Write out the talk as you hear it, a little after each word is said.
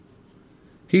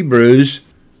Hebrews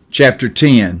chapter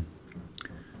 10.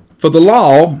 For the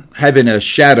law, having a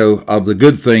shadow of the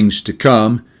good things to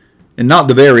come, and not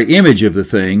the very image of the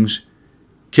things,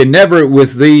 can never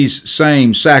with these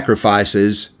same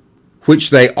sacrifices, which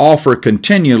they offer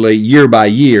continually year by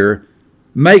year,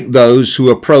 make those who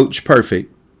approach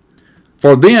perfect.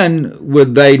 For then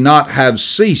would they not have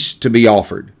ceased to be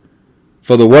offered.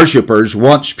 For the worshippers,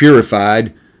 once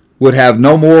purified, would have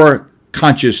no more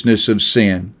consciousness of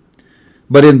sin.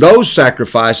 But in those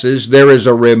sacrifices there is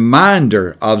a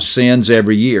reminder of sins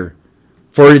every year.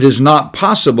 For it is not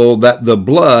possible that the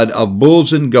blood of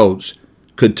bulls and goats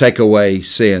could take away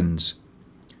sins.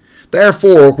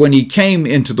 Therefore, when he came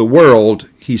into the world,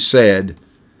 he said,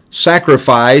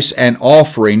 Sacrifice and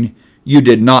offering you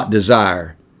did not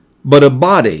desire, but a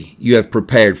body you have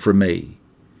prepared for me.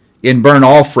 In burnt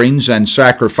offerings and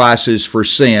sacrifices for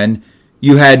sin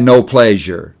you had no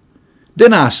pleasure.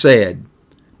 Then I said,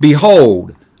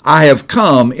 Behold, I have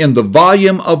come. In the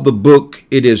volume of the book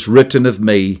it is written of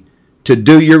me, to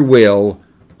do your will,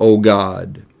 O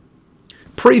God.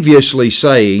 Previously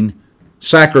saying,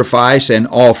 Sacrifice and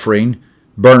offering,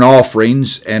 burnt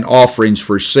offerings and offerings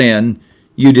for sin,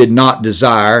 you did not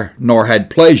desire, nor had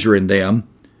pleasure in them,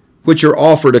 which are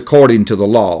offered according to the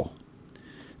law.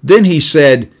 Then he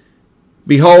said,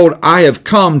 Behold, I have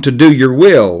come to do your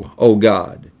will, O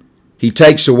God. He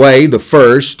takes away the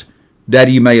first, that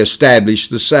he may establish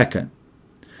the second.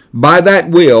 By that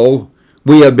will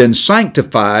we have been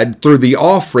sanctified through the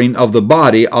offering of the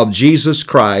body of Jesus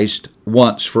Christ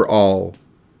once for all.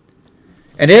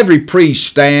 And every priest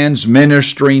stands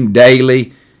ministering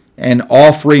daily and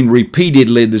offering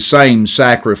repeatedly the same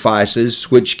sacrifices,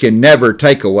 which can never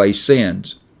take away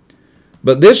sins.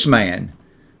 But this man,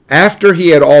 after he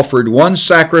had offered one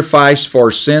sacrifice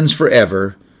for sins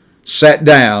forever, sat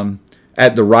down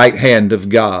at the right hand of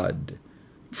God.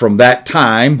 From that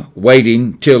time,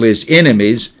 waiting till his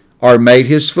enemies are made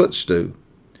his footstool.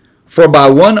 For by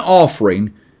one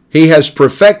offering he has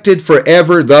perfected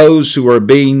forever those who are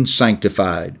being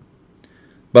sanctified.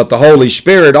 But the Holy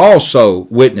Spirit also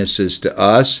witnesses to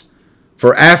us,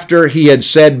 for after he had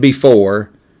said before,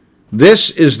 This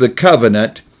is the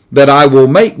covenant that I will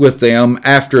make with them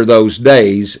after those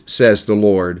days, says the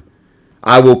Lord.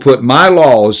 I will put my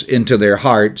laws into their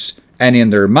hearts and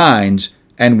in their minds,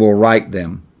 and will write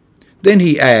them. Then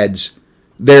he adds,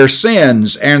 Their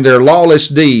sins and their lawless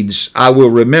deeds I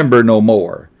will remember no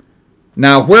more.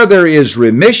 Now where there is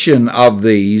remission of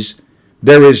these,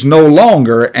 there is no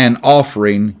longer an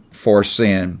offering for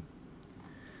sin.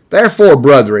 Therefore,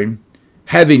 brethren,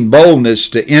 having boldness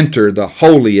to enter the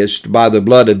holiest by the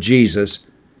blood of Jesus,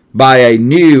 by a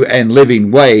new and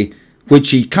living way,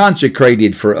 which he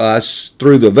consecrated for us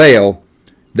through the veil,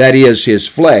 that is his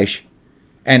flesh,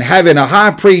 and having a high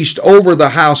priest over the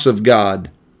house of God,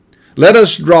 let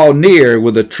us draw near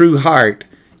with a true heart,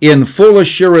 in full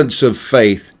assurance of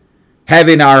faith,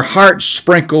 having our hearts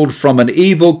sprinkled from an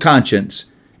evil conscience,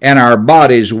 and our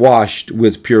bodies washed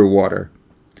with pure water.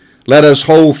 Let us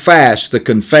hold fast the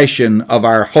confession of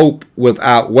our hope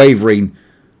without wavering,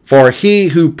 for he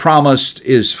who promised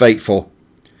is faithful.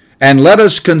 And let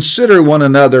us consider one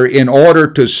another in order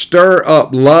to stir up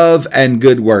love and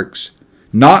good works,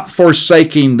 not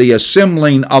forsaking the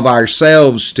assembling of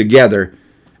ourselves together,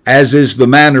 as is the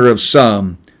manner of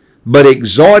some, but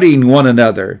exhorting one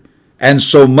another, and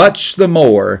so much the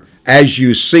more as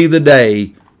you see the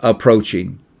day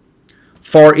approaching.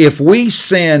 For if we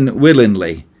sin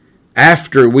willingly,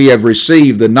 after we have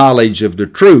received the knowledge of the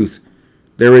truth,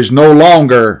 there is no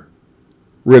longer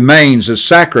remains a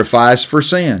sacrifice for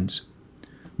sins,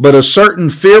 but a certain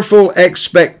fearful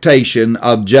expectation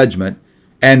of judgment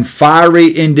and fiery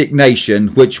indignation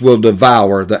which will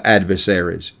devour the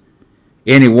adversaries.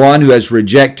 Anyone who has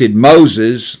rejected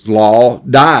Moses' law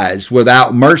dies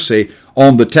without mercy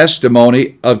on the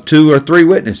testimony of 2 or 3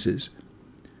 witnesses.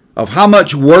 Of how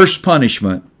much worse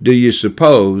punishment do you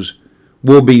suppose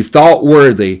will be thought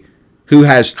worthy who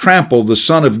has trampled the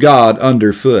Son of God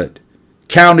underfoot,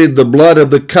 counted the blood of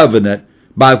the covenant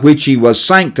by which he was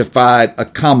sanctified a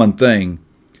common thing,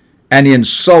 and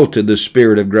insulted the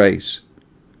Spirit of grace?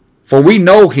 For we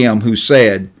know him who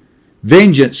said,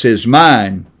 Vengeance is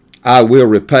mine, I will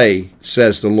repay,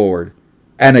 says the Lord.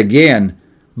 And again,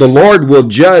 the Lord will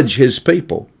judge his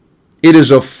people. It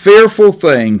is a fearful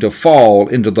thing to fall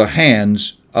into the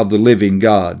hands of the living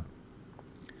God.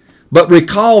 But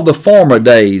recall the former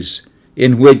days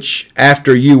in which,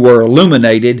 after you were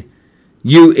illuminated,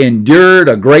 you endured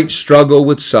a great struggle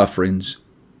with sufferings,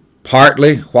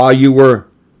 partly while you were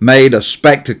made a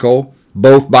spectacle,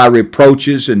 both by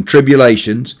reproaches and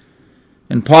tribulations,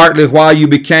 and partly while you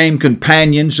became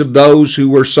companions of those who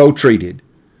were so treated.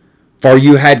 For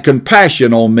you had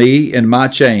compassion on me in my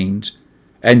chains,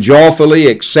 and joyfully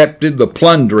accepted the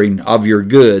plundering of your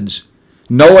goods,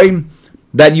 knowing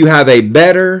that you have a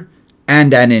better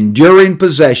and an enduring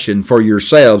possession for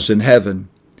yourselves in heaven.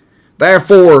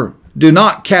 Therefore, do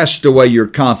not cast away your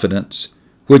confidence,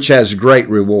 which has great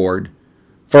reward.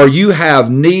 For you have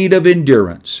need of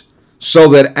endurance, so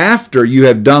that after you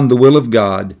have done the will of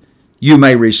God, you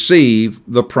may receive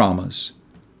the promise.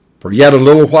 For yet a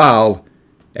little while,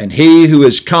 and he who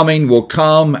is coming will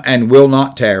come and will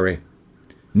not tarry.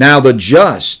 Now the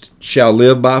just shall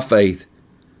live by faith.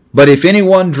 But if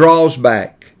anyone draws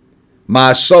back,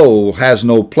 my soul has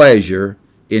no pleasure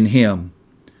in him.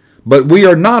 But we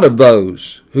are not of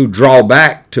those who draw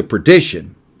back to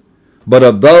perdition, but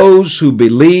of those who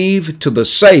believe to the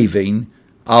saving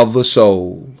of the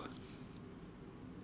soul.